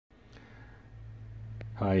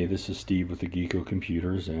Hi, this is Steve with the Geeko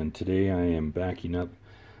Computers, and today I am backing up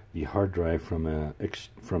the hard drive from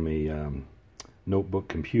a notebook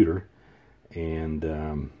computer, and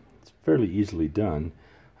it's fairly easily done.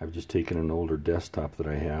 I've just taken an older desktop that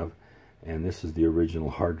I have, and this is the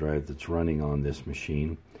original hard drive that's running on this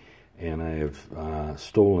machine, and I have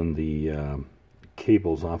stolen the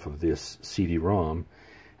cables off of this CD-ROM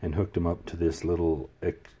and hooked them up to this little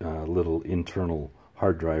internal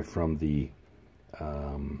hard drive from the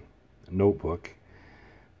notebook,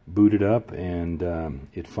 boot it up, and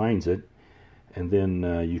it finds it, and then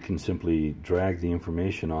you can simply drag the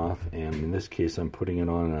information off, and in this case I'm putting it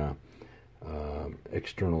on a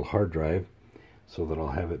external hard drive so that I'll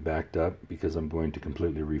have it backed up, because I'm going to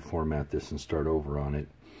completely reformat this and start over on it.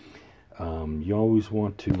 You always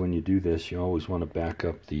want to, when you do this, you always want to back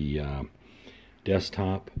up the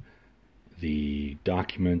desktop, the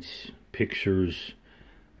documents, pictures,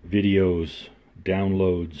 videos,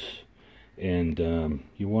 downloads, and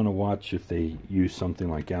you want to watch if they use something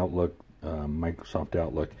like Outlook, Microsoft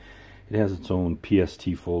Outlook. It has its own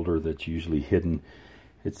PST folder that's usually hidden.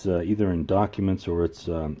 It's either in documents or it's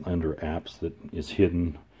under apps that is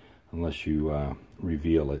hidden unless you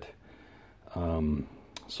reveal it.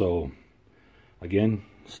 So again,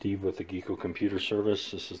 Steve with the Geeko Computer Service.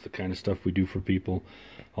 This is the kind of stuff we do for people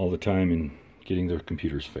all the time in getting their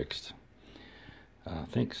computers fixed.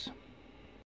 Thanks.